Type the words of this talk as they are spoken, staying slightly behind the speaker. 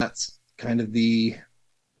That's kind of the...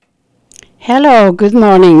 Hello, good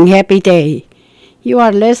morning, happy day. You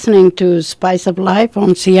are listening to Spice of Life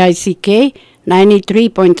on CICK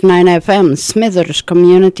 93.9 FM, Smithers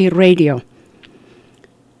Community Radio.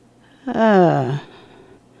 So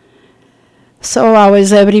how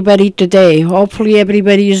is everybody today? Hopefully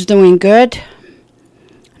everybody is doing good.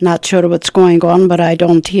 Not sure what's going on, but I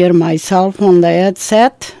don't hear myself on the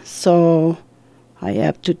headset, so I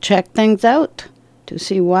have to check things out to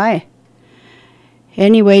see why.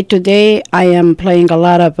 Anyway, today I am playing a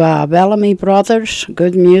lot of Bellamy Brothers,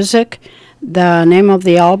 good music. The name of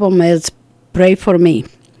the album is Pray For Me.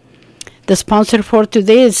 The sponsor for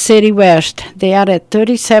today is City West. They are at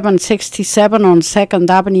 3767 on 2nd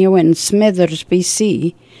Avenue in Smithers,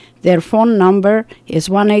 BC. Their phone number is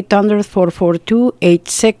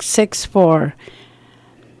 1-800-442-8664.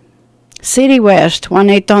 City West,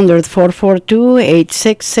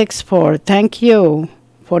 1-800-442-8664. Thank you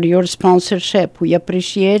for your sponsorship. We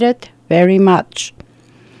appreciate it very much.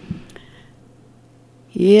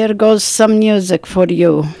 Here goes some music for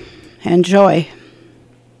you. Enjoy.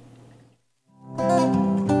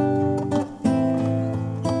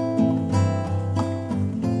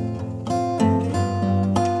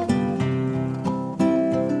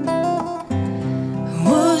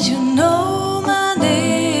 Would you know my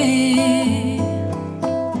name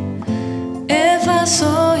if I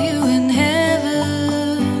saw you in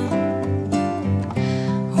heaven?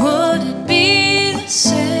 Would it be the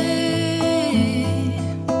same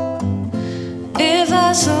if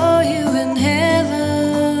I saw you in heaven?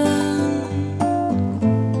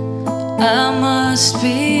 I must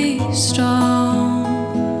be strong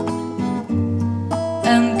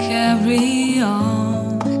and carry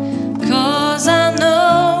on, 'cause I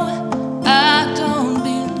know I don't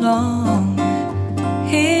belong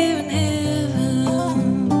here in heaven.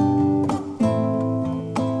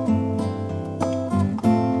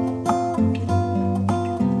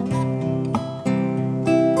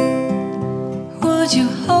 Would you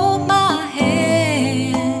hold my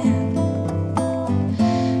hand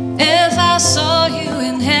if I saw you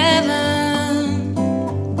in heaven?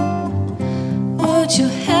 Would you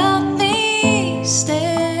help me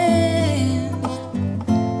stand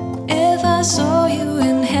if I saw you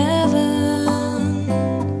in heaven?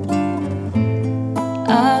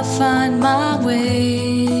 I find my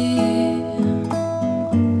way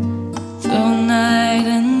through night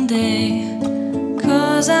and day,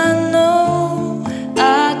 'cause I know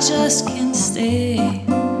I just can't stay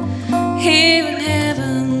here in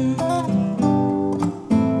heaven.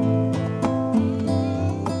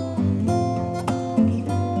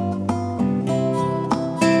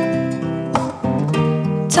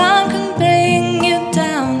 Time can bring you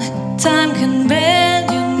down, time can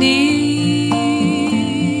bend your knee.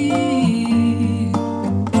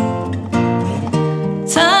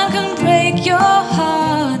 Time can break your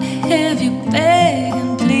heart if you beg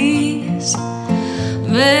and please,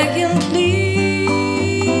 beg and please.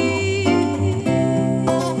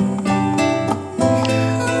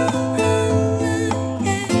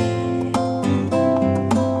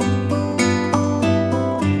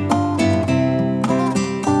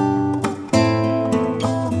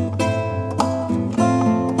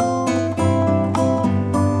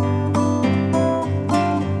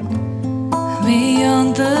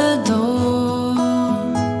 Beyond the door,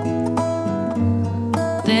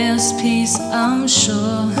 there's peace, I'm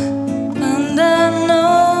sure, and I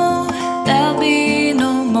know there'll be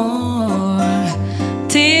no more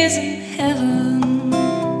tears in heaven.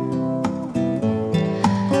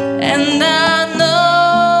 And I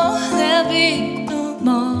know there'll be no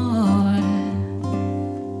more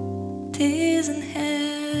tears in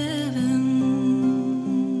heaven.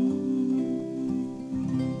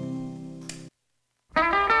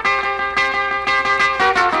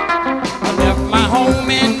 I left my home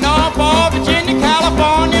in Norfolk, Virginia,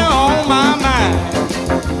 California on my mind.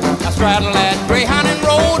 I straddled that Greyhound and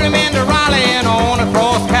rode him into Raleigh and on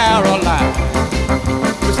across Carolina.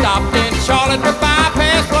 We stopped in Charlotte to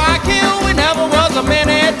bypass Rockhill. We never was a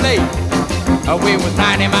minute late. We was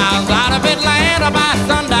 90 miles out of Atlanta by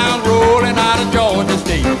sundown, rolling out of Georgia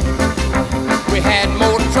State. We had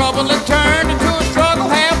more trouble that turned into a struggle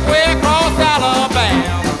halfway across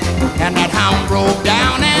Alabama. And that hound broke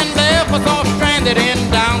down and left us all stranded in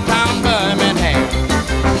downtown Birmingham.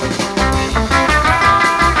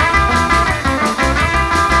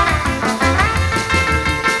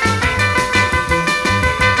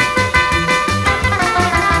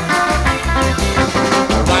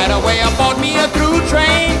 Right away I bought me a through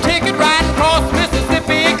train ticket riding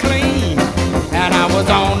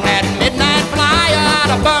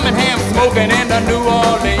New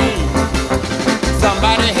Orleans.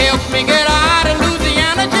 Somebody help me get out of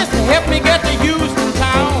Louisiana, just help me get to Houston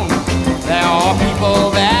town. There are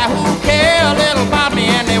people there who care a little about me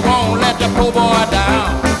and they won't let the poor boy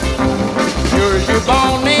down. Sure as you're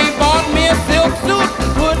born, they bought me a silk suit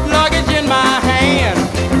and put luggage in my hand.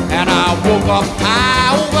 And I woke up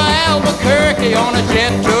high over Albuquerque on a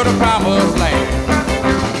jet to the promised land.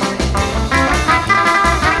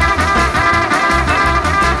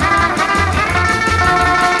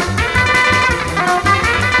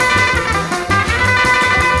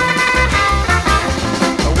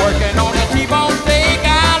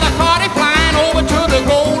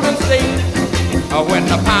 When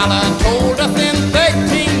the pilot told us in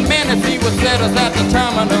 13 minutes he would set us at the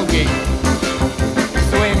terminal gate.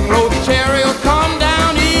 Swing low the chariot, come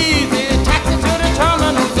down easy, taxi to the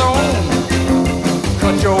terminal zone.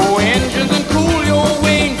 Cut your engines and cool your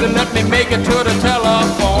wings and let me make it to the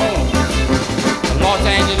telephone. Los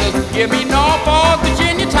Angeles, give me Norfolk,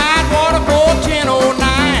 Virginia, Tidewater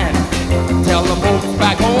 41009. Tell the folks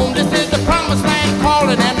back home this is the promised land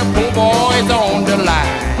calling and the poor boy's on the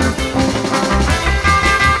line.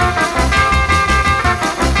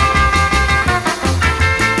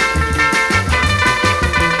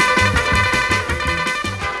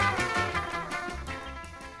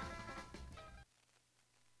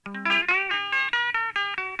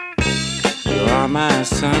 My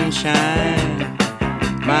sunshine,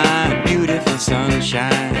 my beautiful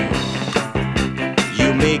sunshine.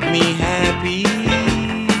 You make me happy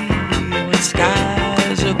when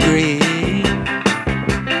skies are gray.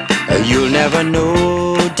 You'll never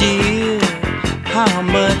know, dear, how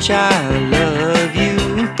much I love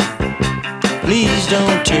you. Please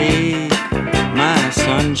don't take my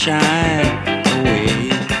sunshine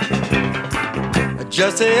away.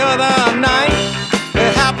 Just the other night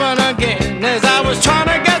it happened again as I was trying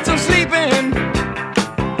to get some sleep in.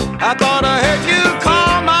 I thought I heard you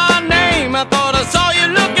call my name. I thought I saw you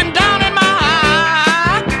looking down in my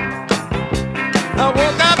eye. I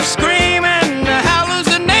woke up screaming, a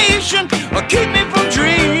hallucination keep me from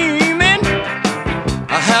dreaming.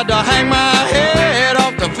 I had to hang my head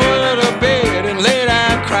off the foot of the bed and lay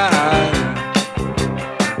down and cry.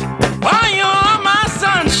 Why you're my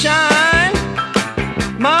sunshine,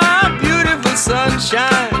 my beautiful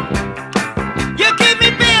sunshine. You keep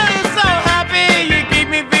me feeling so happy. You keep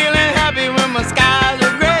me feeling happy when my skies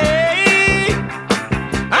are gray.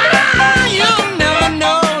 Ah, you'll never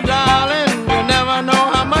know, darling. You'll never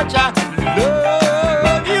know how much I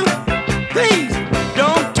love you. Please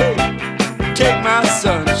don't take my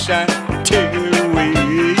sunshine. Take it away.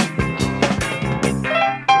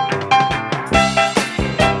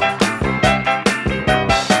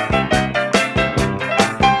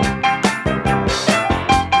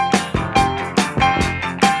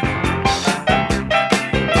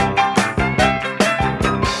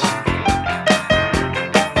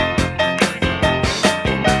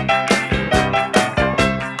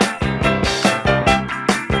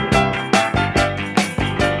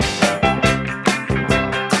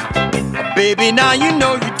 Baby, now you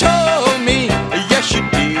know you told me, yes you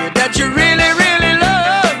did, that you really, really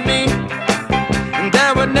love me. And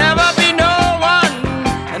there would never be no one,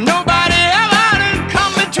 and nobody ever to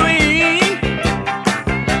come between.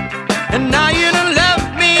 And now you done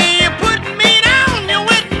left me, you put me down, you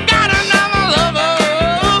went and got another lover.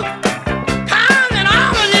 Causing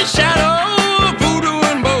all of this shadow, voodoo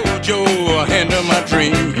and mojo, hand of my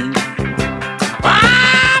dream.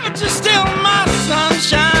 Ah, but you're still my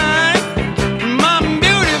sunshine.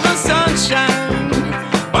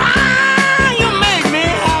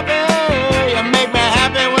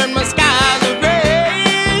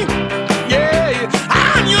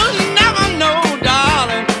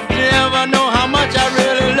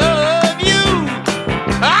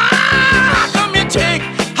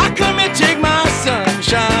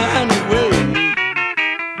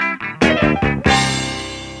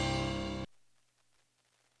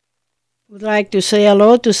 Would like to say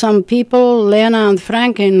hello to some people, Lena and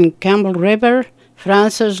Frank in Campbell River,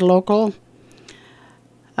 Francis, local.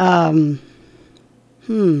 I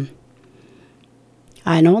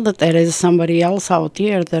know that there is somebody else out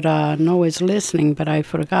here that I know is listening, but I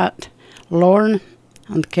forgot. Lauren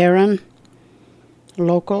and Karen,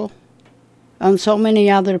 local. And so many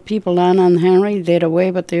other people, Anna and Henry, they're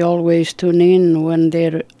away, but they always tune in. When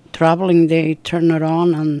they're traveling, they turn it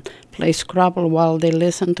on and play Scrabble while they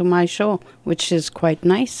listen to my show, which is quite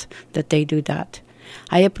nice that they do that.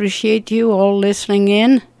 I appreciate you all listening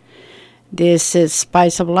in. This is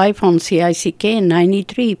Spice of Life on CICK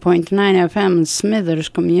 93.9 FM, Smithers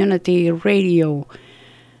Community Radio.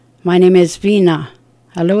 My name is Vina.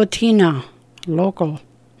 Hello, Tina. Local.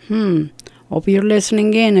 Hope you're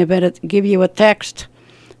listening in. I better give you a text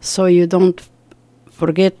so you don't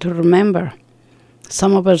forget to remember.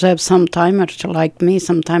 Some of us have some timers, like me.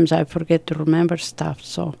 Sometimes I forget to remember stuff,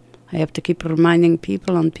 so I have to keep reminding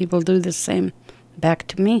people, and people do the same back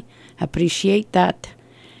to me. Appreciate that.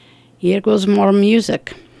 Here goes more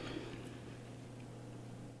music.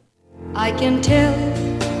 I can tell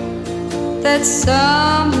that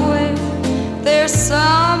somewhere there's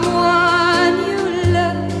someone you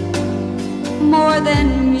love more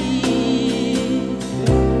than me.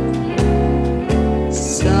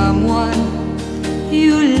 Someone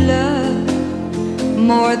you love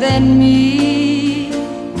more than me.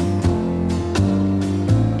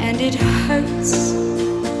 And it hurts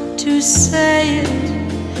to say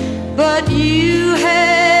it, but you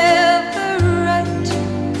have the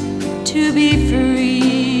right to be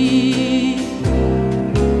free.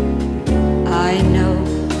 I know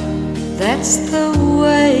that's the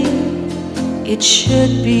way it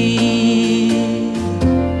should be.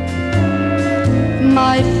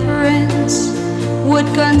 My friends would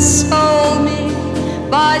console me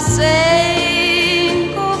by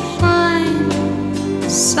saying, go find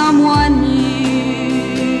someone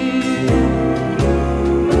new.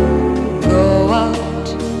 Go out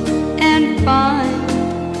and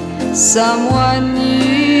find someone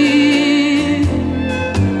new.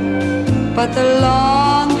 But the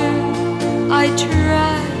longer I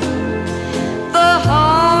try, the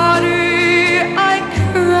harder I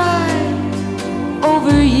cry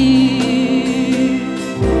over you.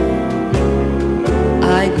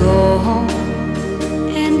 I go home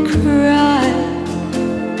and cry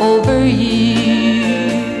over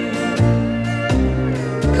you,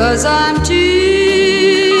 'cause I'm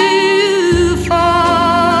too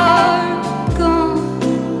far gone,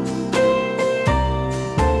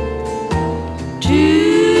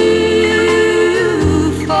 too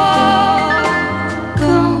far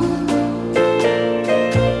gone.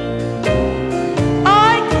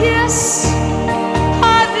 I guess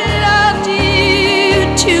I've loved you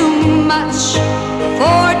too much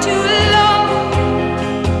for too long,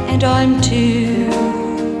 and I'm too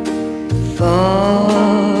far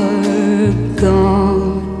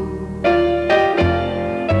gone.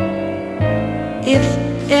 If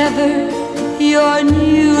ever your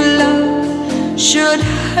new love should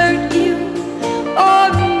hurt you or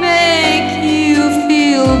make you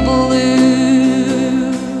feel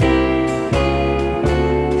blue,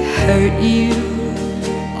 hurt you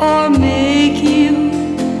or make you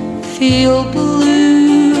feel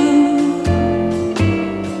blue,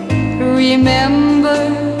 remember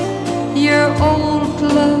your old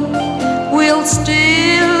love will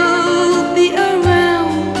still be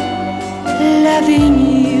around, loving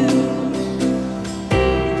you.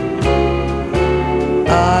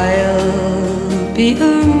 I'll be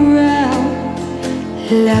around,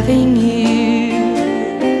 loving you,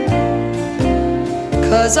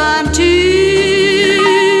 'cause I'm too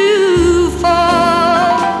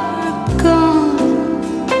far gone,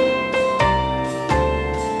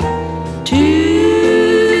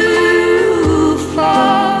 too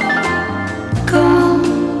far gone.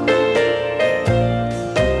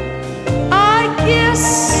 I guess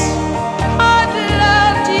I've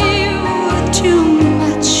loved you too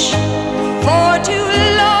much for too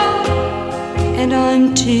long, and I'm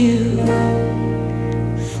too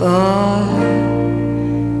far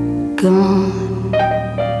gone.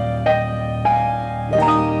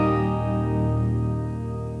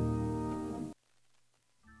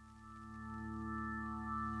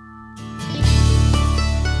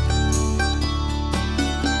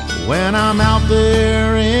 When I'm out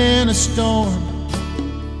there in a storm,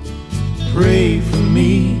 pray for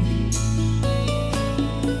me.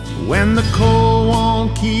 When the cold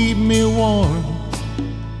won't keep me warm,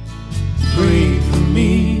 pray for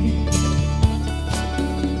me.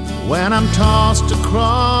 When I'm tossed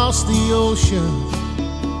across the ocean,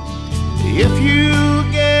 if you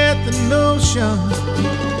get the notion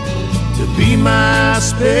to be my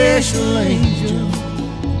special angel,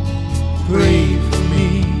 pray for me.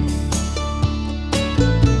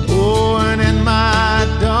 Oh, and in my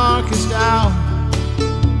darkest hour,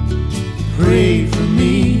 pray for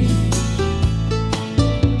me.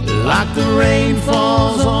 Like the rain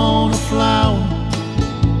falls on a flower,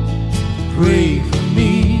 pray for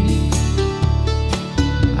me.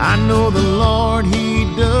 I know the Lord, He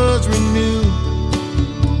does renew,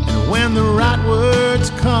 and when the right words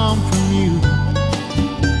come from you,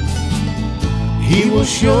 He will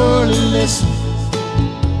surely listen.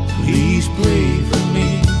 Please pray for me.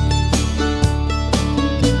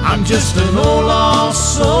 I'm just an old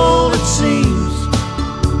lost soul, it seems.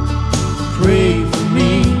 pray for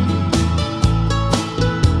me.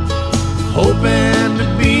 Hoping to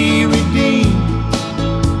be redeemed,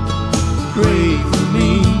 pray for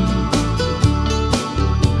me.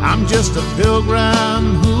 I'm just a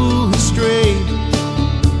pilgrim who has strayed,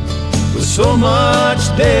 with so much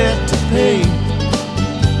debt to pay.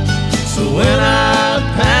 So when I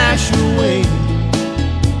pass your way,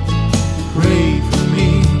 pray for me.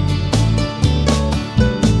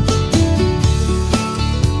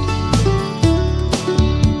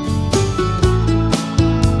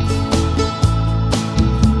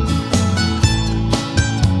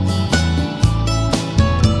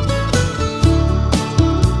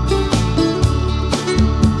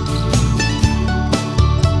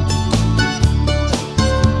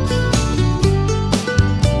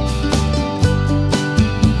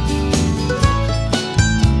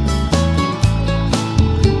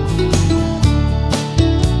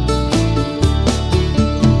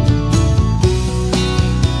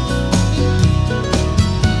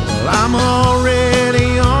 I'm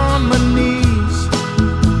already on my knees,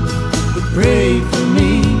 but pray for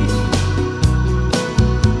me.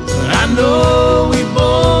 But I know we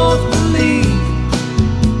both believe,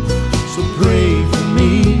 so pray for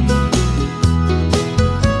me.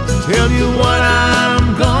 Tell you what I'm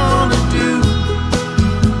gonna do,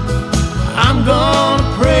 I'm gonna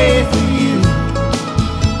pray for you,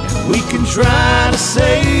 and we can try to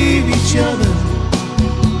save each other.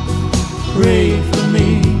 Pray for me.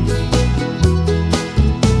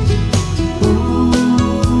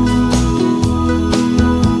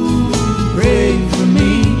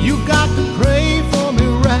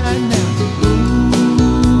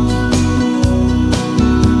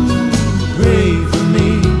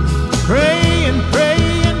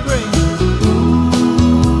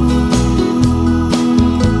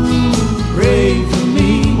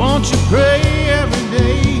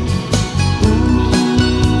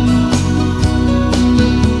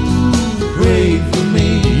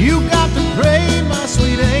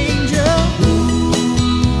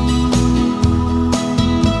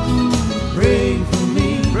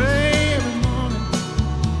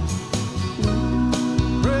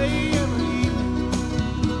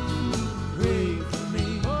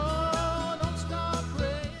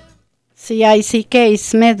 CICK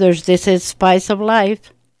Smithers, this is Spice of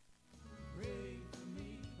Life.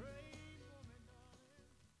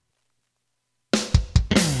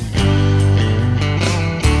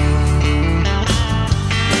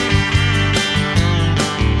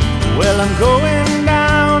 Well, I'm going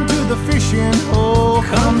down to the fishing hole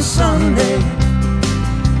come Sunday.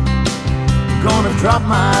 Gonna drop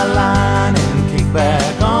my line and kick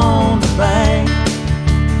back on the bank.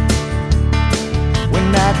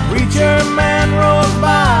 When that preacher man rolls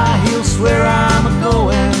by, he'll swear I'm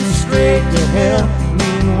a-going straight to hell.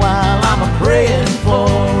 Meanwhile, I'm a-praying for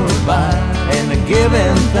a bite and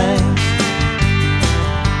a-giving thanks,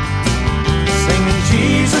 singing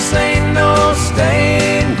Jesus ain't no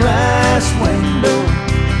stained glass window.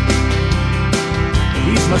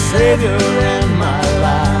 He's my Savior and my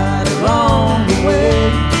light along the way.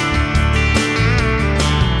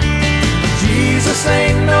 Jesus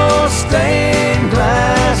ain't no stained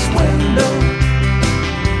glass window,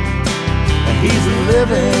 and He's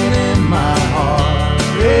living in my heart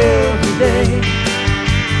every day.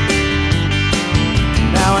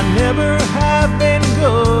 Now I never have been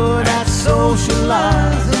good at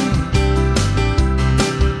socializing.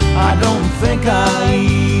 I don't think I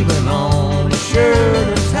even own a shirt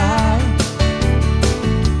or tie,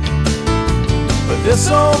 but this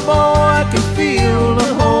old boy can feel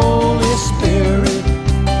the Holy Spirit,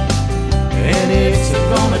 and it's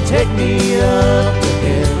gonna take me up to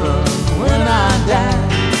heaven when I die.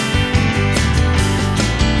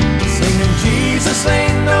 Singing Jesus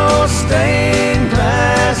ain't no stained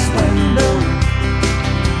glass window,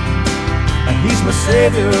 He's my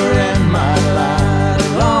Savior and my light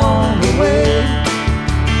along the way.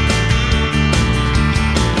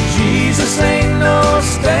 Jesus ain't no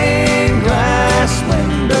stained glass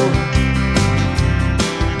window,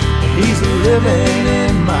 He's living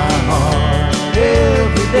in my heart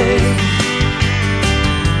every day.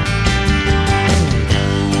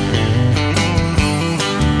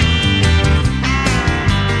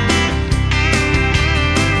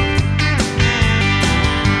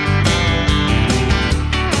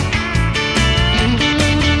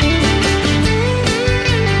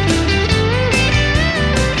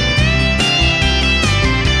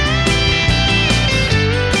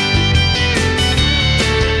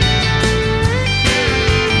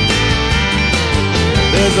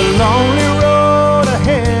 There's a lonely road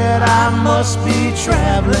ahead I must be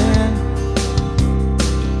traveling.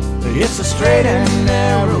 It's a straight and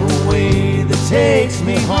narrow way that takes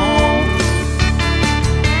me home.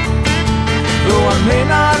 Though I may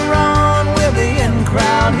not run with the in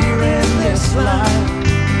crowd here in this life,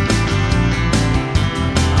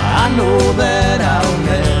 I know that I'll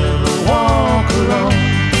never walk alone.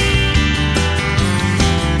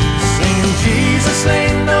 Singing Jesus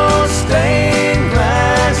ain't no stained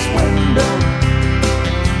glass window.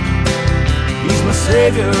 He's my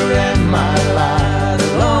Savior and my light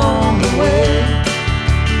along the way.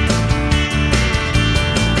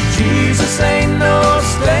 Jesus ain't no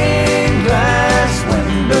stained glass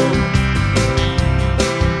window.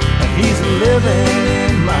 He's living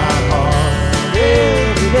in my heart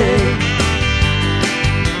every day.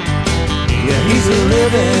 Yeah, he's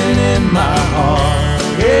living in my heart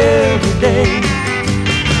every day.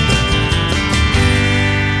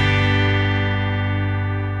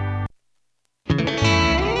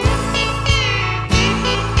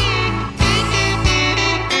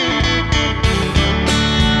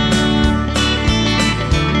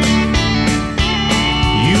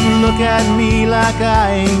 Look at me like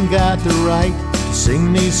I ain't got the right to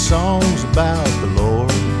sing these songs about the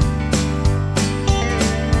Lord.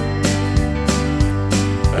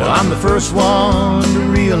 Well, I'm the first one to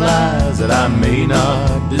realize that I may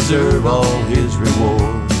not deserve all his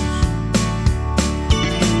rewards.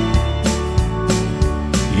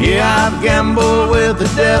 Yeah, I've gambled with the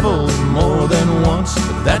devil more than once,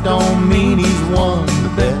 but that don't mean he's won the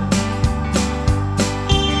bet.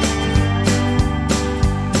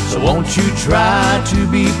 So won't you try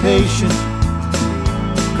to be patient?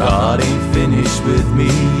 God ain't finished with me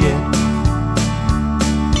yet.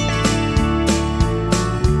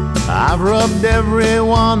 I've rubbed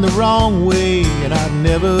everyone the wrong way, and I've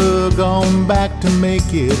never gone back to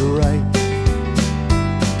make it right.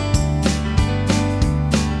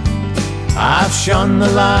 I've shunned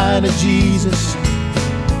the light of Jesus,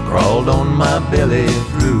 crawled on my belly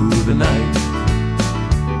through the night.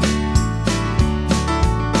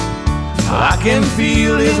 I can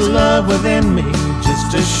feel his love within me,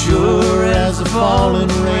 just as sure as the falling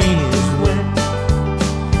rain is wet.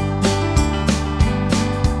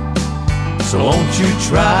 So won't you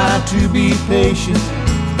try to be patient?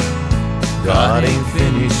 God ain't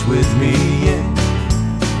finished with me yet.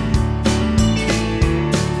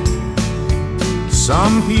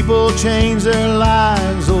 Some people change their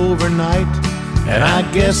lives overnight, and I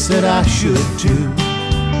guess that I should too.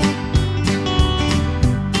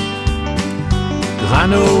 I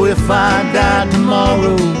know if I died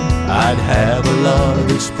tomorrow, I'd have a lot of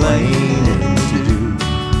explaining to do.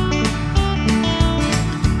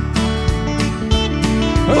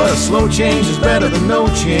 But a slow change is better than no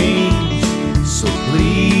change, so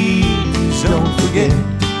please don't forget.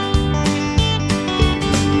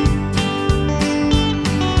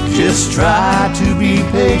 Just try to be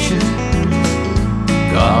patient.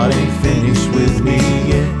 God ain't finished with me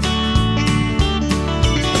yet.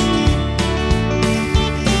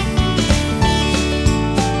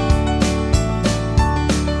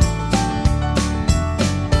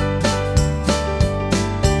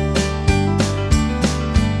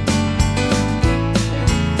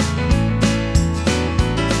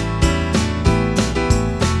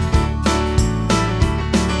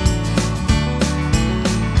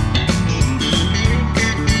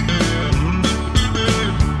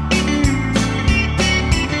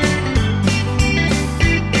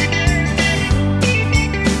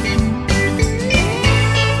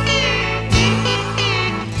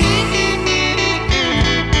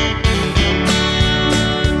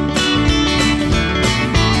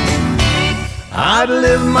 I'd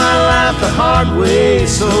lived my life the hard way,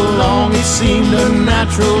 so long it seemed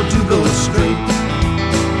unnatural to go straight.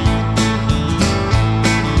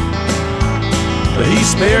 But he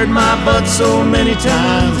spared my butt so many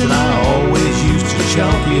times, and I always used to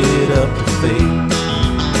chalk it up to fate.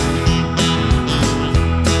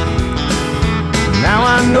 But now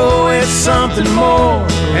I know it's something more,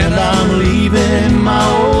 and I'm leaving my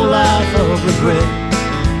old life of regret.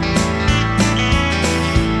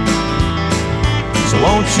 So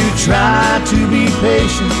won't you try to be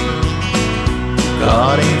patient?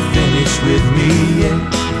 God ain't finished with me yet.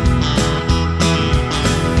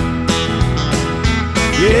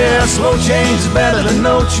 Yeah, slow change is better than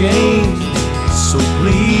no change, so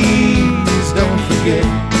please don't forget.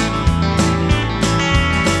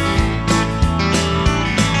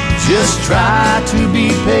 Just try to be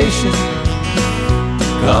patient.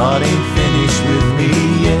 God ain't finished with me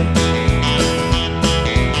yet.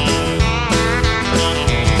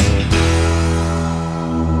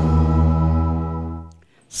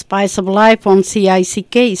 Spice of Life on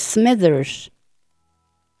CICK Smithers.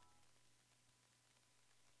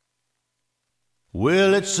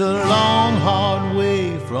 Well, it's a long, hard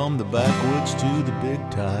way from the backwoods to the big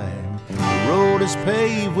time. The road is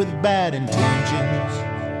paved with bad intentions,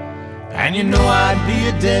 and you know I'd be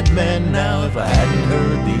a dead man now if I hadn't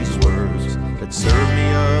heard these words that serve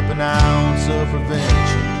me up an ounce of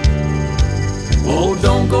prevention. Oh,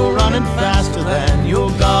 don't go running faster than your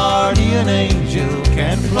guardian angel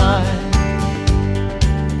can fly.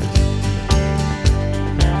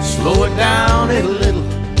 Slow it down a little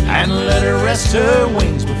and let her rest her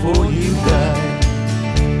wings before you die.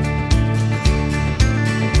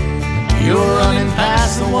 You're running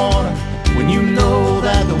past the water when you know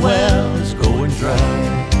that the well is going dry.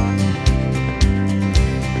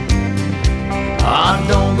 Ah,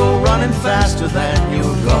 don't go running faster than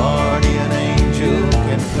your guardian angel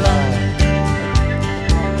can fly.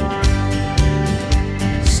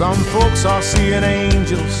 Some folks are seeing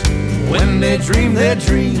angels when they dream their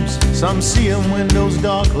dreams. Some see them when those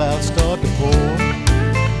dark clouds start to pour.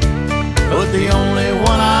 But the only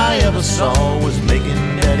one I ever saw was making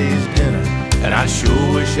Daddy's dinner, and I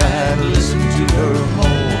sure wish I had listened to her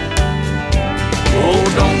more. Oh,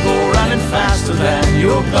 don't go running faster than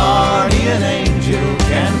your guardian angel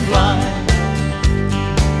can fly.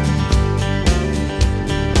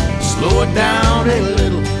 Slow it down a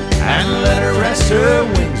little and let her rest her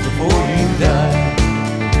wings before you die.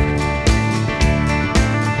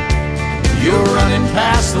 You're running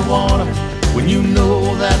past the water when you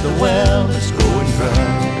know that the well is going dry.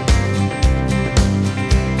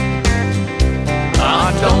 Ah,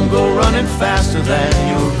 don't go running faster than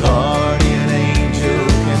your guardian angel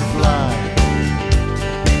can fly.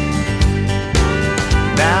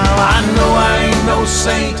 Now I know I ain't no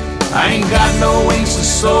saint, I ain't got no wings to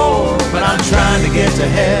soar, but I'm trying to get to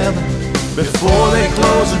heaven before they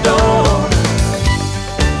close the door.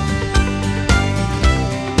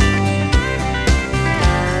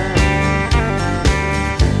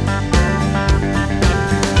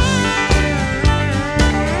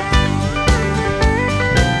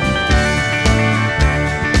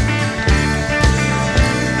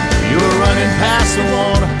 Past the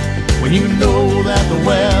water when you know that the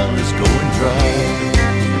well is going dry.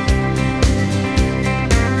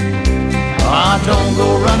 Ah, don't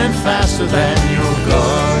go running faster than your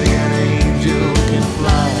guardian angel can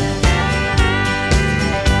fly.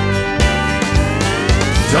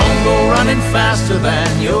 Don't go running faster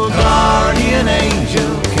than your guardian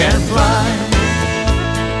angel can fly.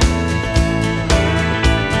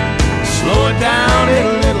 Slow it down a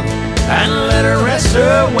little and let her rest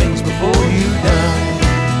her wings before you die.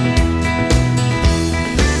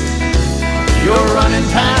 You're running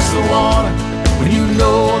past the water when you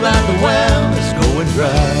know that the well is going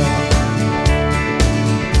dry.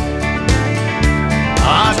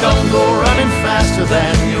 Ah, don't go running faster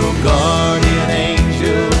than your guardian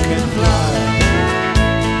angel can fly.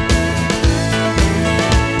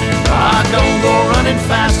 Ah, don't go running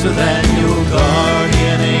faster than your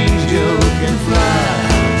guardian angel can fly.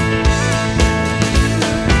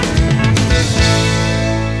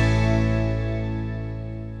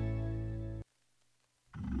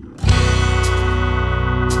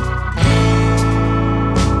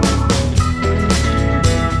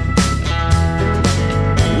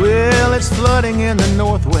 Flooding in the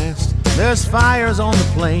northwest, there's fires on the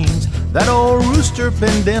plains. That old rooster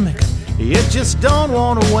pandemic, it just don't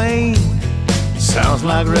want to wane. Sounds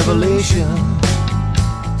like revelation,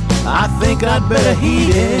 I think I'd better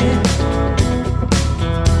heed it.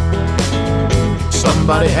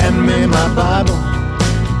 Somebody hand me my Bible,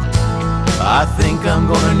 I think I'm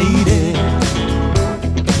gonna need it.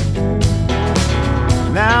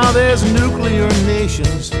 Now there's nuclear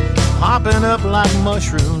nations popping up like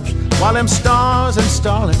mushrooms, while them stars and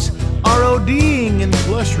starlets are ODing in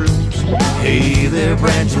plush rooms. Hey there,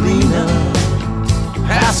 Brangelina,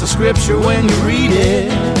 pass the scripture when you read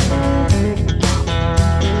it.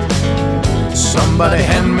 Somebody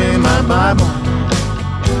hand me my Bible,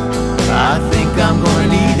 I think I'm gonna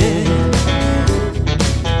need it.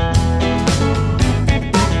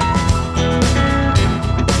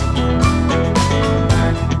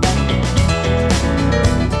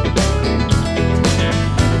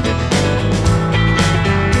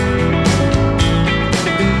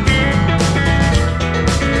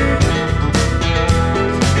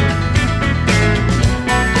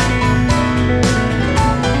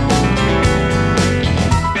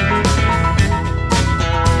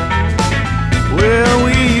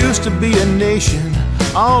 To be a nation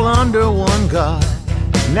all under one God.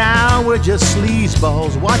 Now we're just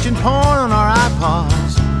sleazeballs watching porn on our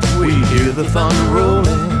iPods. We hear the thunder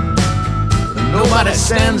rolling, but nobody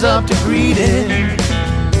stands up to greet it.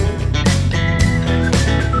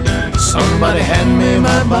 Somebody hand me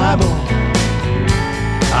my Bible.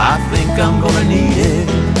 I think I'm gonna need it.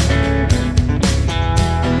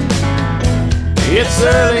 It's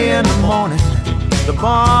early in the morning. The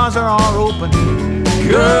bars are all open.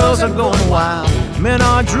 Girls are going wild. Men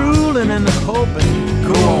are drooling and hoping.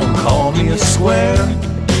 Go on, call me a square,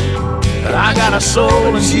 but I got a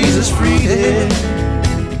soul and Jesus freed it.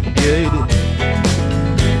 Yeah, he did.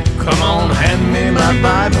 Come on, hand me my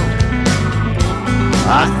Bible.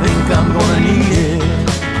 I think I'm gonna need it.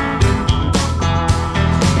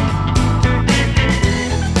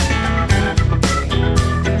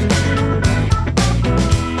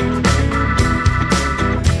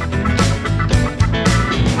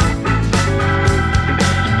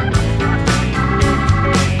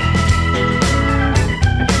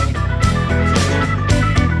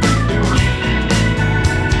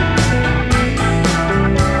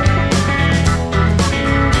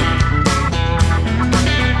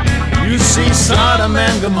 Sodom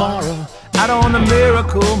and Gomorrah out on the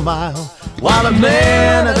Miracle Mile, while the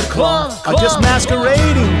men of the cloth are just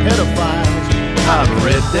masquerading pedophiles. I've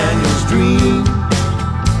read Daniel's dream.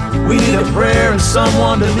 We need a prayer and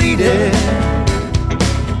someone to lead it.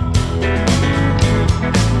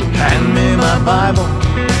 Hand me my Bible.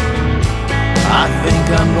 I think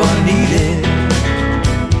I'm gonna need it.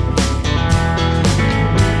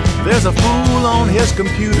 There's a fool on his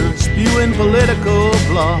computer spewing political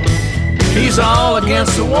blog. He's all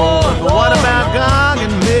against the war, but what about Gog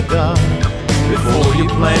and Magog? Before you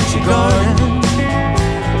plant your garden,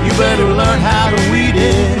 you better learn how to weed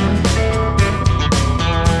it.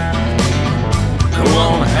 Go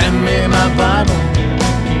on, hand me my Bible.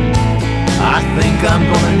 I think I'm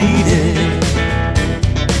gonna need it.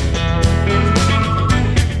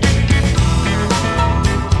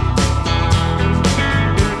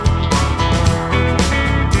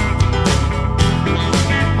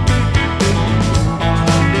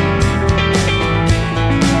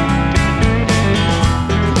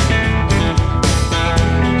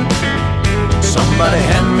 Somebody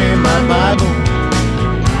hand me my Bible.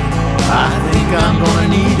 I think I'm gonna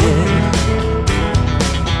need it.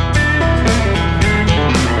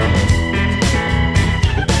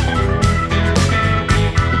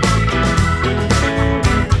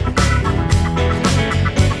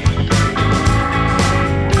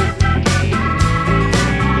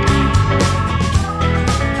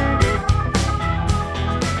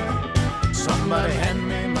 Somebody hand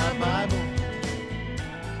me my Bible.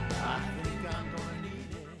 I think I'm gonna need it.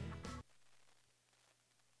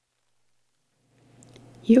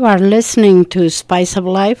 You are listening to Spice of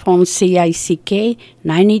Life on CICK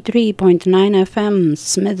 93.9 FM,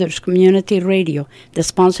 Smithers Community Radio. The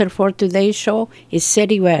sponsor for today's show is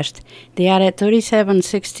City West. They are at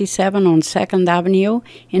 3767 on 2nd Avenue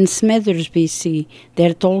in Smithers, BC.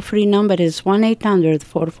 Their toll-free number is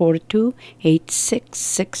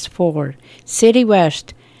 1-800-442-8664. City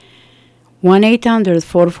West,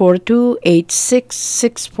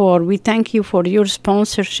 1-800-442-8664. We thank you for your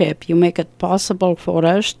sponsorship. You make it possible for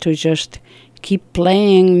us to just keep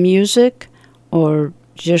playing music or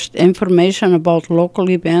just information about local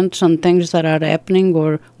events and things that are happening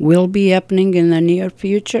or will be happening in the near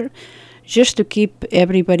future, just to keep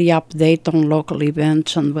everybody updated on local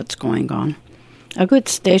events and what's going on. A good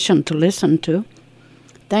station to listen to.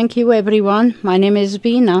 Thank you, everyone. My name is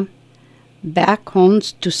Vina. Back on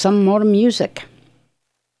to some more music.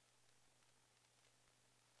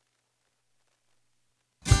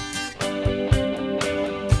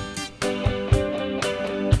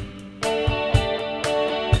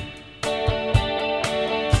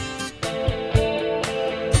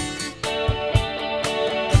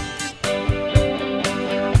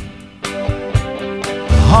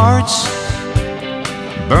 Hearts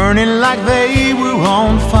burning like they were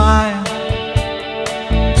on fire.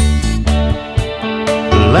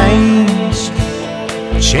 Lanes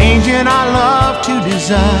changing our love to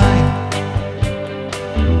desire.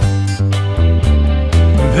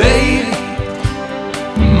 Baby,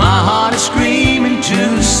 my heart is screaming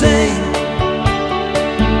to say,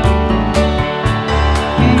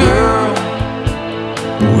 girl,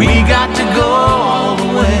 we got to go all the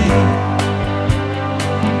way.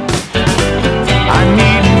 I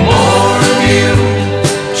need more of you,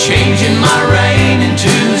 changing my rain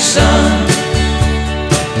into sun.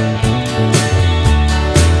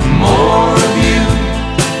 More of you,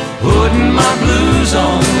 oh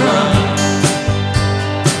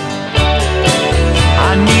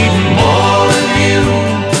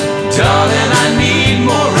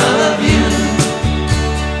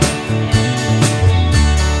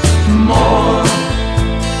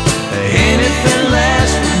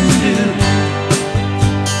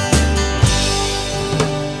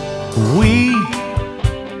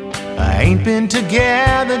ain't been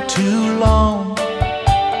together too long.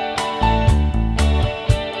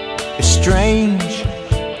 It's strange,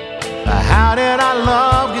 how did our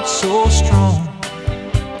love get so strong?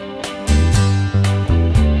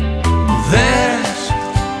 There's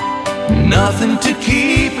nothing to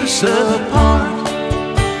keep us apart.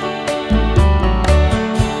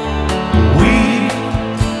 We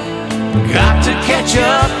got to catch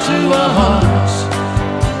up to our hearts.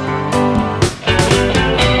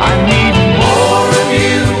 I need more of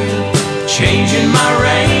you, changing my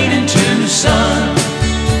rain into sun.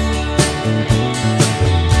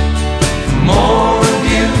 More of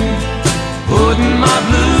you, putting my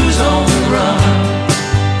blues on the run.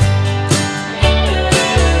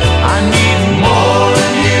 I need more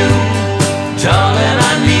of you, darling,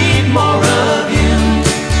 I need more of you.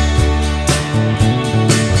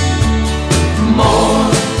 More,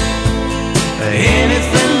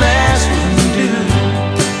 anything less will do.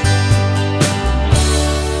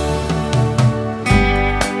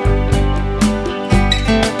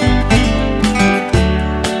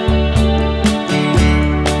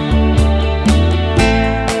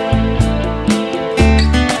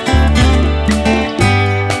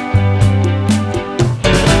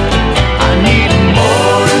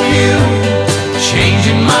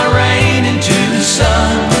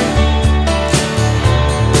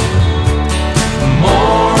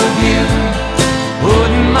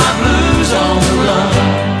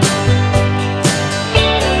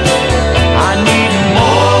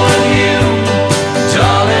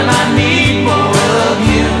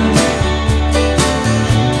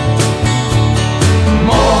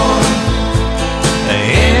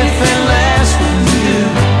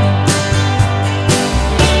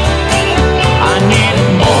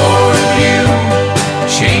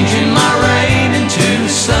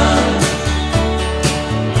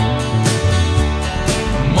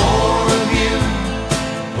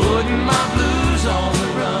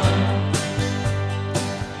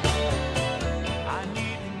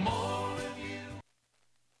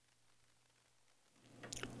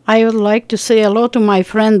 I would like to say hello to my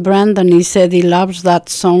friend Brandon. He said he loves that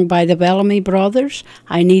song by the Bellamy Brothers.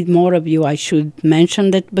 I need more of you. I should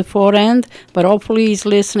mention it beforehand, but hopefully he's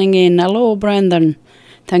listening in. Hello, Brandon.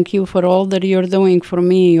 Thank you for all that you're doing for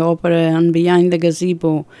me over and behind the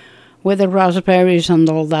gazebo with the raspberries and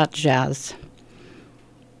all that jazz.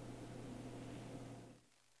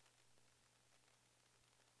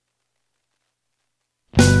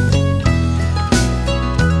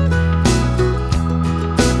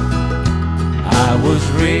 I was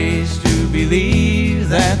raised to believe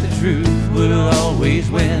that the truth will always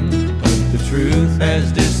win, but the truth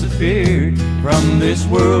has disappeared from this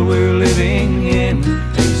world we're living in.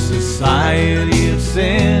 A society of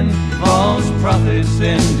sin, false prophets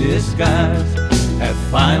in disguise have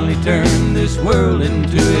finally turned this world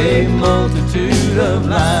into a multitude of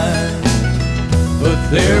lies. But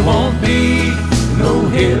there won't be no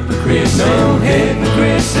hypocrites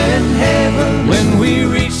in heaven. When we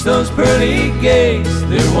reach those pearly gates,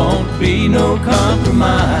 there won't be no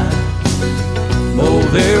compromise. Oh,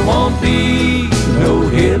 there won't be no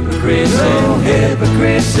hypocrites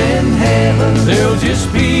in heaven. There'll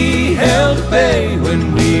just be hell to pay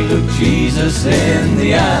when we look Jesus in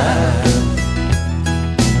the eye.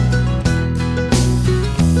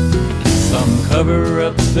 Some cover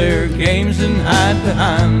up their games and hide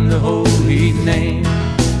behind the holy name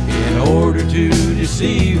in order to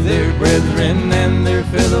deceive their brethren and their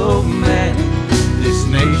fellow man. This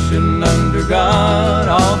nation under God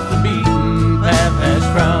off the beaten path has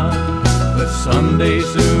trod, but someday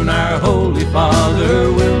soon our Holy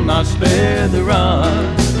Father will not spare the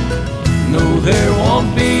rod. No, there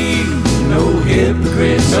won't be no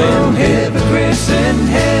hypocrites in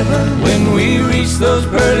heaven. When we reach those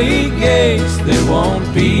pearly gates, there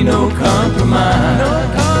won't be no compromise.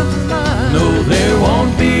 No, there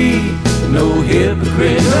won't be no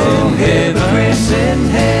hypocrites in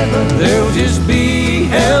heaven. There'll just be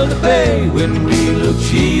hell to pay when we look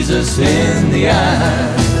Jesus in the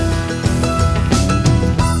eye.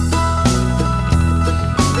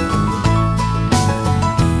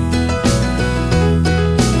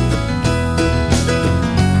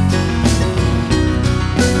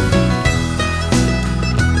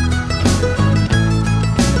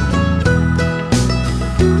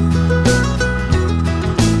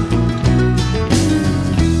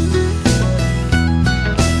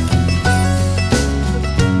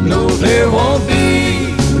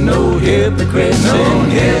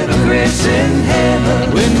 Hypocrites in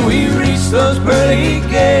heaven. When we reach those pearly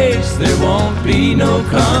gates, there won't be no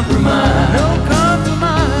compromise.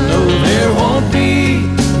 No, there won't be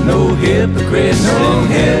no hypocrites in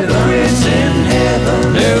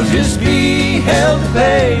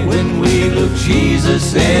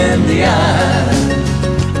Jesus in the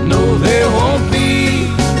eye. No, there won't be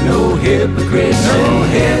no hypocrites, no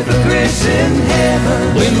hypocrites in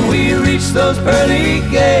heaven. When we reach those pearly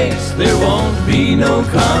gates, there won't be no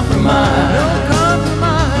compromise.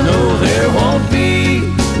 No, there won't be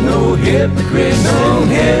no hypocrites, no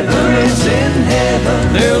hypocrites in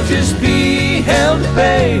heaven. There'll just be hell to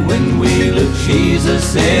pay when we look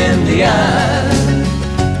Jesus in the eye.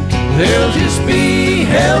 There'll just be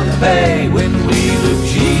hell to pay when we look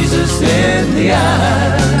Jesus in the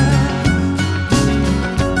eye.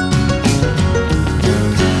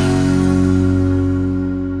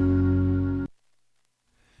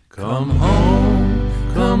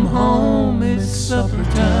 Come home, it's supper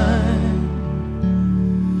time.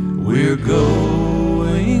 We're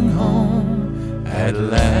going home at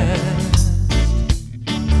last.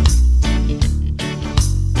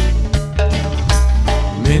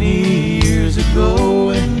 Many years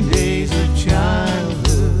ago, in days of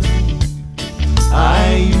childhood,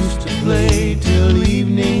 I used to play till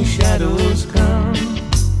evening shadows come.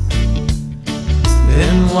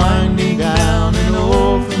 Then winding down an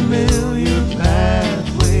old familiar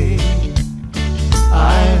pathway,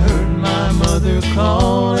 I heard my mother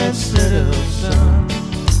call and said of son,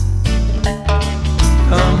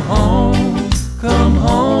 come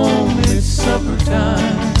home, it's supper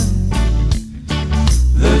time.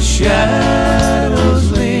 The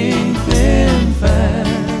shadows lengthen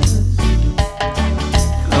fast.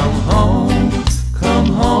 Come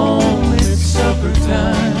home, it's supper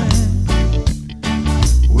time.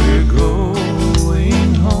 We're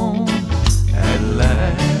going home at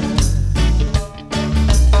last.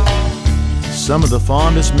 Some of the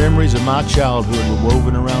fondest memories of my childhood were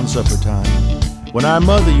woven around supper time, when our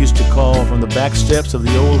mother used to call from the back steps of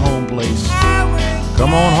the old home place,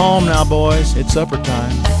 "Come on home now, boys, it's supper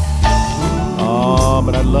time." Oh,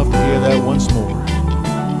 but I'd love to hear that once more.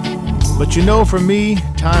 But you know, for me,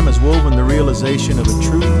 time has woven the realization of a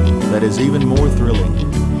truth that is even more thrilling.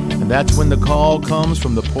 And that's when the call comes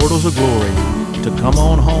from the portals of glory to come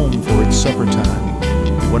on home, for it's supper time,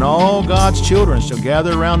 when all God's children shall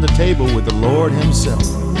gather around the table with the Lord himself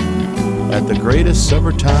at the greatest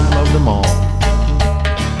supper time of them all.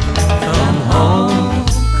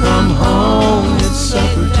 Come home, it's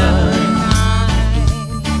supper time.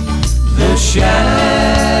 The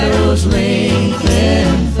shadows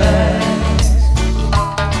lengthen fast.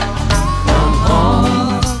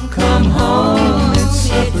 Come home, it's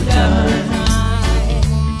supper time.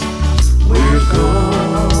 We're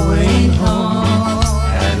going home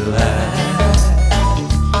at last.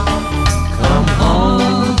 Come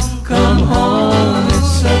home,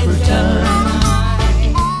 it's supper time.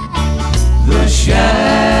 The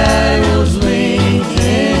shadows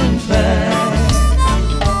lengthen fast.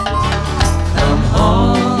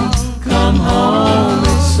 Come home,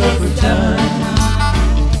 it's supper time.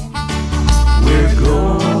 We're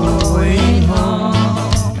going home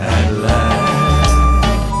at last.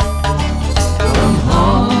 Come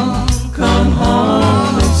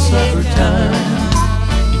home, it's supper time.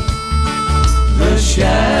 The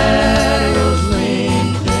shadows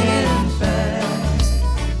lengthen fast.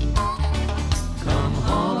 Come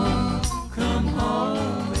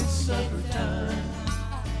home, it's supper time.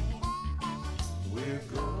 We're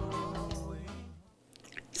going.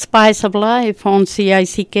 Spice of Life on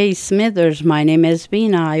CICK Smithers. My name is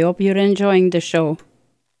Vina. I hope you're enjoying the show.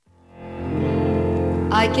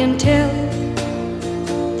 I can tell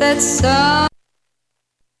that some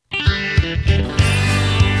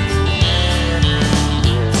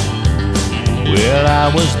Well, I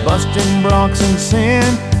was busting broncs and sin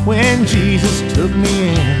when Jesus took me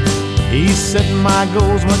in. He set my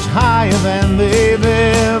goals much higher than they've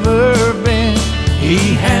ever been.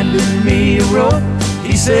 He handed me a rope.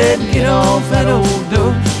 He said, "Get off that old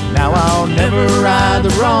dope. Now I'll never ride the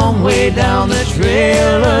wrong way down the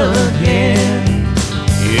trail again."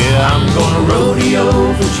 Yeah, I'm gonna rodeo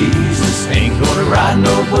for Jesus. Ain't gonna ride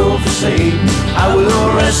no bull for Satan. I will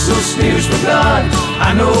wrestle spears for God.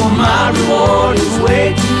 I know my reward is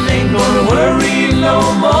waiting. Ain't gonna worry no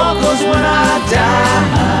more, 'cause when I die,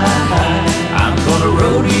 I'm gonna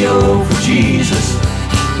rodeo for Jesus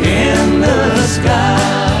in the sky.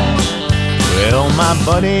 Well, my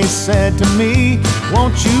buddy said to me,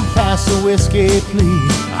 "Won't you pass the whiskey,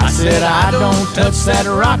 please?" I said, "I don't touch that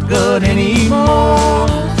rock good anymore.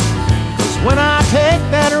 'Cause when I take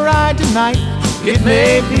that ride tonight, it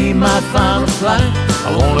may be my final flight. I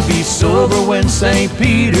wanna be sober when St.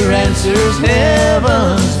 Peter answers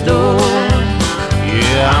heaven's door.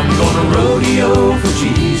 Yeah, I'm gonna rodeo for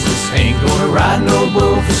Jesus Ain't gonna ride no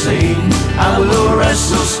bull for Satan. I will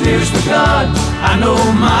wrestle steers for God. I know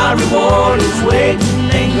my reward is waiting.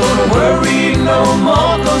 Ain't gonna worry no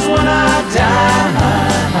more, 'cause when I die,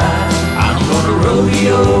 I'm gonna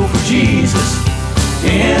rodeo for Jesus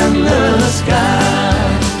in the sky.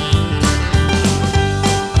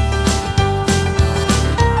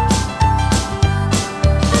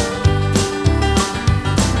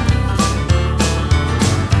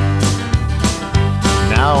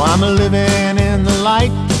 Now I'm living in the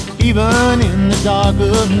light, even in the dark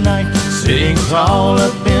of night, sitting tall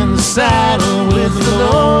up in the saddle with the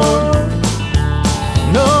Lord.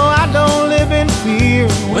 No, I don't live in fear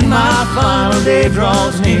when my final day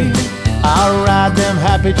draws near. I'll ride them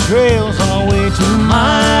happy trails all the way to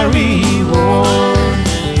my reward.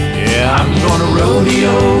 Yeah, I'm gonna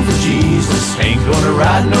rodeo for Jesus, ain't gonna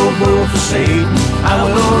ride no bull for Satan. I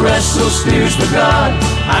will wrestle steers for God.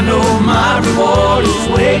 I know my reward is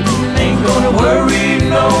waiting. Ain't gonna worry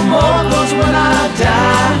no more, 'cause when I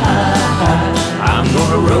die, I'm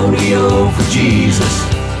gonna rodeo for Jesus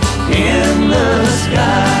in the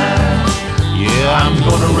sky. Yeah, I'm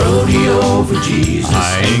gonna rodeo for Jesus. I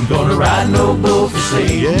ain't gonna ride no bull for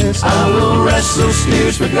Satan. Yes, I will wrestle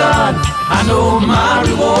steers for God. I know my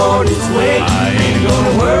reward is waiting. I ain't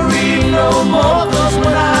gonna worry no more, 'cause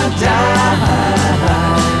when I die,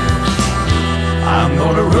 I'm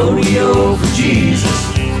gonna rodeo for Jesus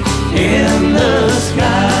in the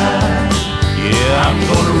sky. Yeah, I'm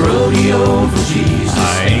gonna rodeo for Jesus. I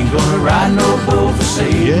ain't gonna ride no bull for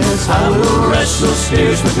Satan. Yes, I will wrestle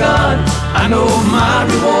steers for God. I know my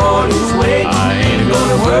reward is waiting. I ain't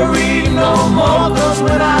gonna worry no more, 'cause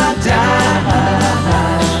when I die,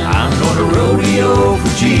 I'm gonna rodeo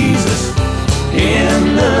for Jesus in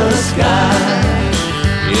the sky.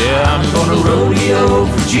 Yeah, I'm gonna rodeo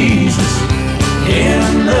for Jesus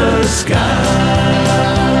in the sky.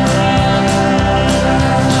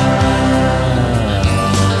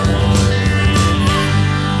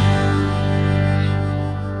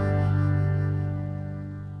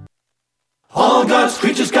 All God's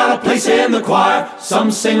creatures got a place in the choir.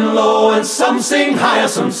 Some sing low and some sing higher.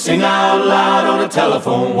 Some sing out loud on a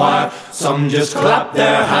telephone wire. Some just clap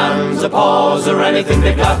their hands, applause, or anything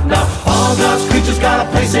they got now. All God's creatures got a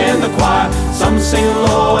place in the choir. Some sing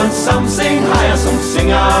low and some sing higher. Some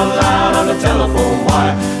sing out loud on a telephone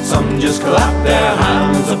wire. Some just clap their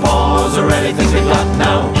hands, applause, or anything they got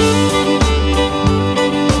now.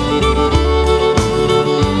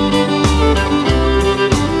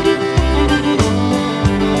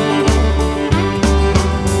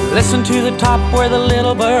 Listen to the top where the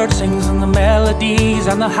little bird sings, and the melodies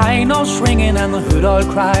and the high notes ringing, and the hood owl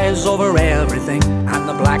cries over everything, and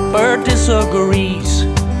the blackbird disagrees.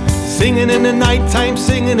 Singing in the nighttime,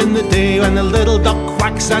 singing in the day, when the little duck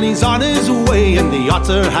quacks and he's on his way, and the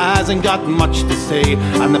otter hasn't got much to say,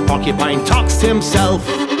 and the porcupine talks to himself.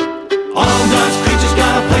 All God's creatures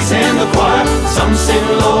got a place in the choir. Some sing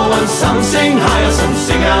low and some sing higher. Some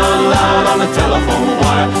sing out loud on the telephone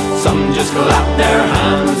wire. Some just clap their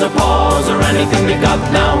hands, applause, or anything they got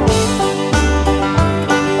now.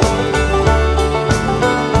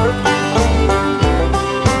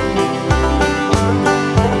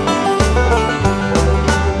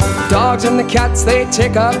 Dogs and the cats, they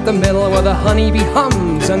take up the middle, where the honeybee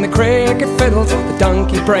hums and the cricket fiddles, the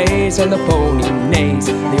donkey brays and the pony neighs,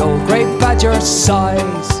 the old grey badger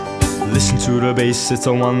sighs. Listen to the bass, it's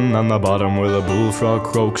a one on the bottom, where the bullfrog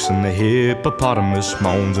croaks and the hippopotamus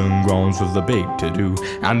moans and groans with the big to-do,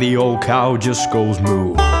 and the old cow just goes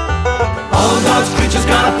moo. All God's creatures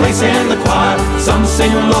got a place in the choir. Some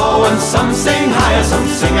sing low and some sing higher. Some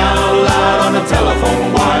sing out loud on a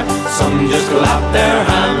telephone wire. Some just clap their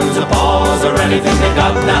hands, applause, or anything they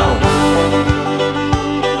got now.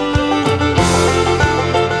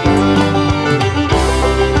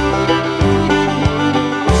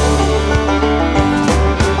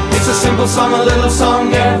 It's a simple song, a little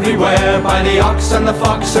song everywhere, by the ox and the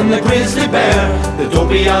fox and the grizzly bear, the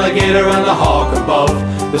dopey alligator and the hawk above,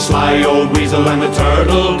 the sly old weasel and the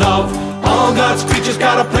turtle dove. All God's creatures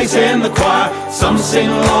got a place in the choir. Some sing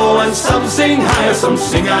low and some sing higher. Some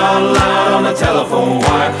sing out loud on the telephone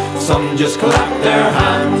wire. Some just clap their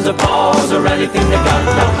hands, applause, or anything they got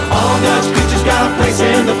now. All God's creatures got a place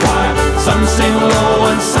in the choir. Some sing low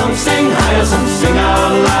and some sing higher. Some sing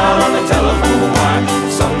out loud on the telephone wire.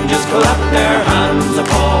 Some just clap their hands,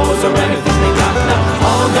 applause, or anything they got now.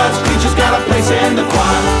 All God's creatures got a place in the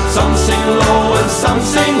choir. Some sing low and some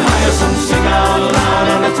sing higher. Some sing out loud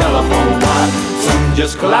on the telephone wire. Some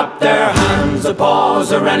just clap their hands,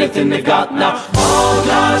 applause, or anything they got now. All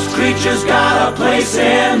God's creatures got a place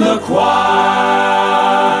in the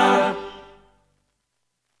choir.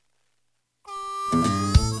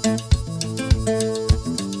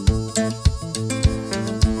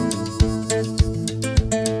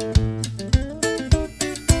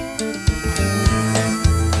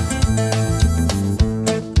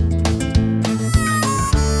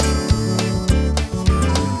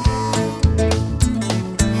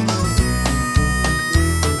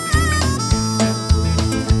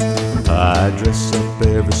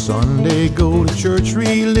 Sunday, go to church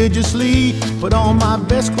religiously, put on my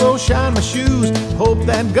best clothes, shine my shoes, hope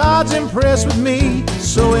that God's impressed with me.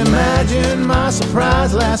 So imagine my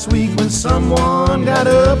surprise last week when someone got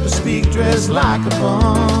up to speak dressed like a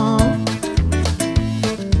bum.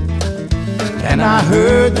 And I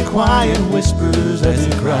heard the quiet whispers as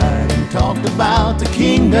he cried and talked about the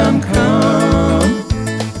kingdom come.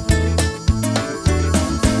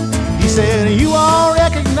 He said, you all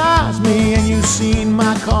recognize me and you've seen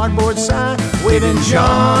my cardboard sign waving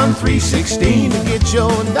John 3:16 to get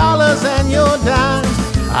your dollars and your dimes.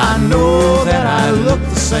 I know that I look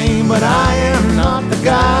the same, but I am not the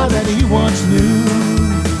guy that he once knew.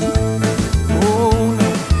 Oh no.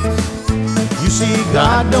 You see,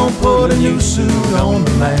 God don't put a new suit on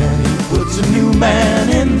the man, he puts a new man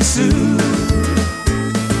in the suit.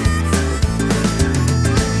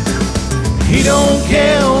 He don't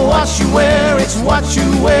care what you wear, it's what you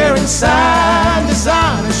wear inside.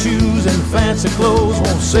 Designer shoes and fancy clothes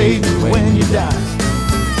won't save you when you die.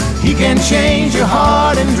 He can change your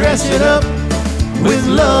heart and dress it up with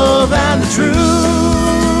love and the truth.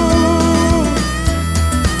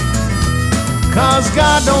 'Cause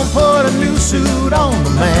God don't put a new suit on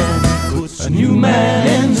the man, he puts a new man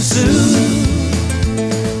in the suit.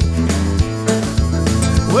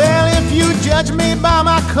 Well, if you judge me by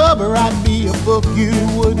my cover, I'd be a book you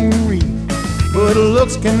wouldn't read. But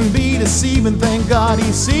looks can be deceiving, thank God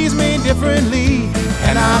he sees me differently.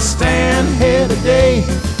 And I stand here today,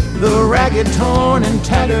 the ragged, torn, and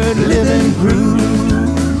tattered living proof.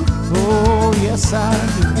 Oh, yes I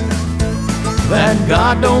do. That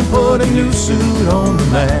God don't put a new suit on the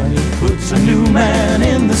man, he puts a new man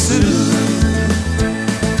in the suit.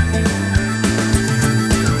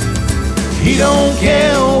 He don't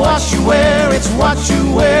care what you wear, it's what you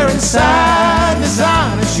wear inside.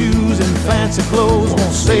 Designer shoes and fancy clothes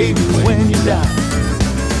won't save you when you die.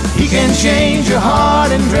 He can change your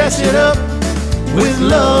heart and dress it up with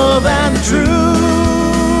love and the truth.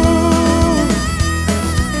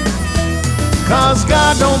 'Cause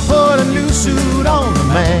God don't put a new suit on the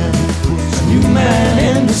man, he puts a new man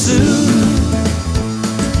in the suit.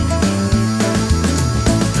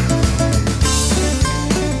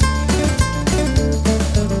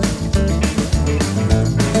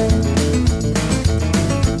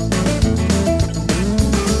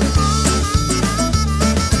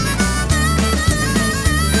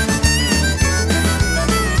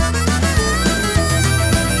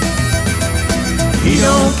 He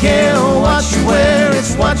don't care what you wear,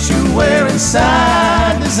 it's what you wear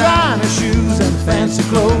inside. Designer shoes and fancy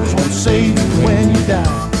clothes won't save you when you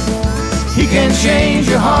die. He can change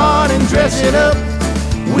your heart and dress it up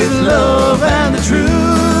with love and the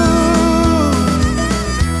truth.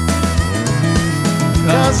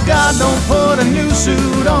 'Cause God don't put a new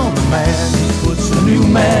suit on the man, he puts a new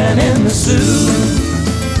man in the suit.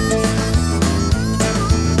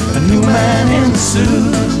 A new man in the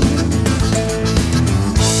suit.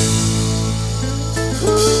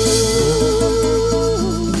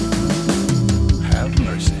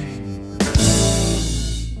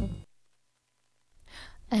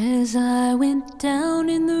 As I went down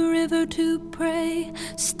in the river to pray,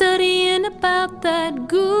 studying about that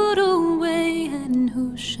good old way, and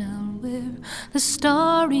who shall wear the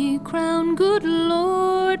starry crown? Good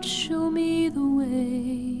Lord, show me the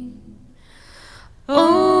way.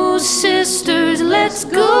 Oh, sisters, let's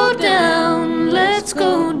go down,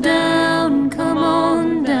 come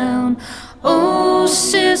on down. Oh,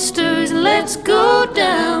 sisters, let's go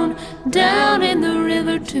down in the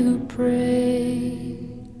river to pray.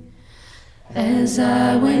 As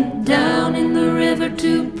I went down in the river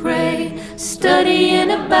to pray,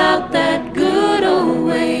 studying about that good old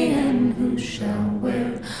way, and who shall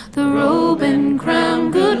wear the robe and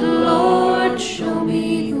crown? Good Lord, show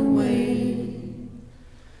me the way.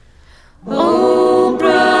 Oh,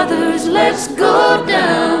 brothers, let's go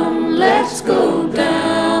down,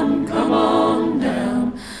 come on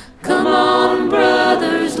down. Come on,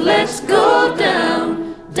 brothers, let's go down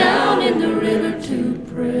in the river to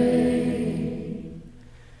pray.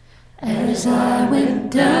 As I went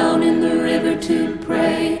down in the river to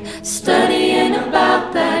pray, studying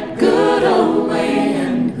about that good old way,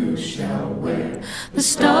 and who shall wear the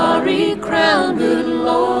starry crown? Good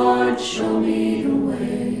Lord, show me the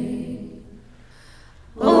way.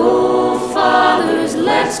 Oh, fathers,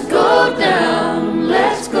 let's go down,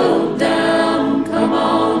 come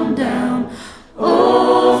on down.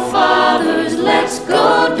 Oh, fathers, let's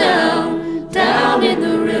go down in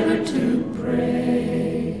the river to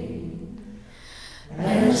pray.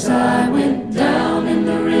 As I went down in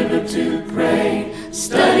the river to pray,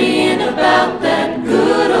 studying about that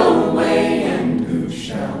good old way, and who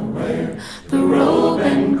shall wear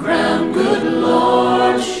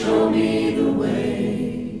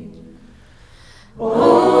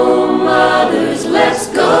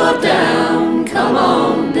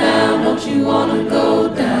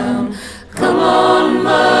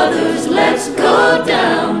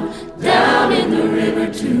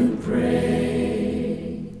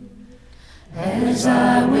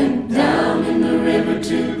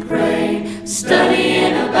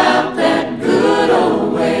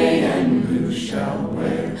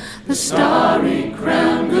the starry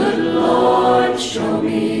crown. Good Lord, show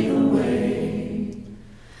me the way.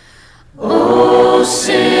 Oh,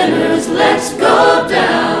 sinners, let's go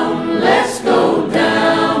down,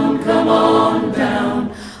 come on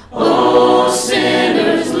down. Oh,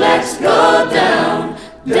 sinners, let's go down,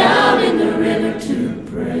 down in the river to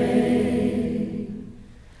pray.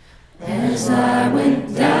 As I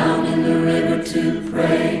went down in the river to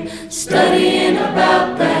pray, studying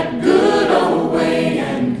about that good old way,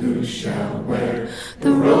 and who shall wear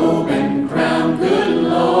the robe and crown. Good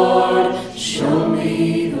Lord, show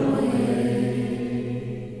me the way.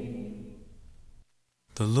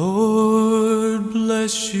 The Lord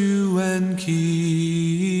bless you and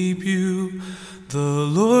keep you. The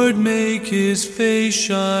Lord make his face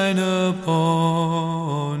shine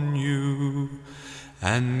upon you,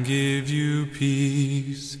 and give you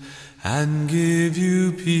peace, and give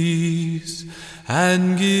you peace,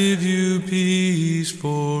 and give you peace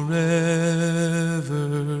forever.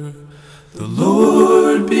 The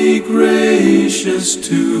Lord be gracious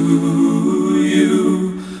to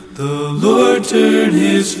you. The Lord turn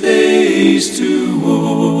his face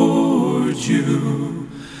toward you,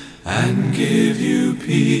 and give you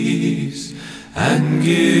peace, and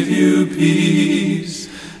give you peace,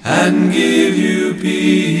 and give you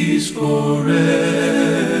peace forever.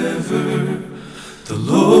 The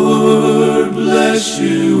Lord bless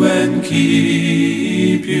you and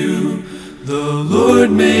keep you. The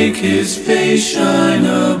Lord make his face shine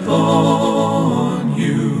upon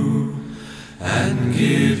you, and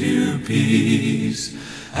give you peace,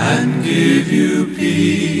 and give you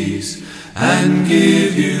peace, and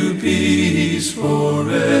give you peace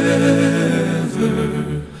forever.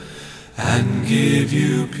 And give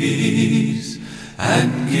you peace,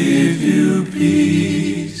 and give you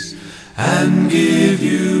peace, and give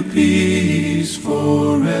you peace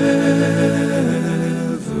forever.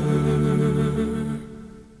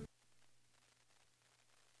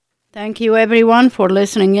 Thank you everyone for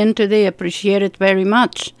listening in today. Appreciate it very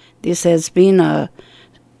much. This has been a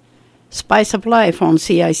Spice of Life on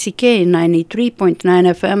CICK 93.9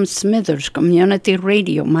 FM Smithers Community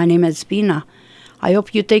Radio. My name is Bina. I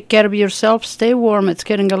hope you take care of yourself. Stay warm. It's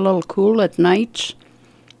getting a little cool at night.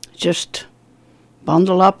 Just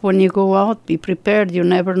bundle up when you go out. Be prepared. You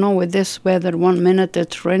never know with this weather. 1 minute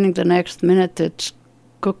it's raining, the next minute it's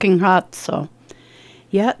cooking hot. So,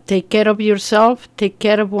 yeah, take care of yourself. Take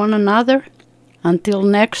care of one another. Until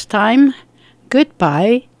next time,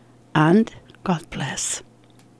 goodbye and God bless.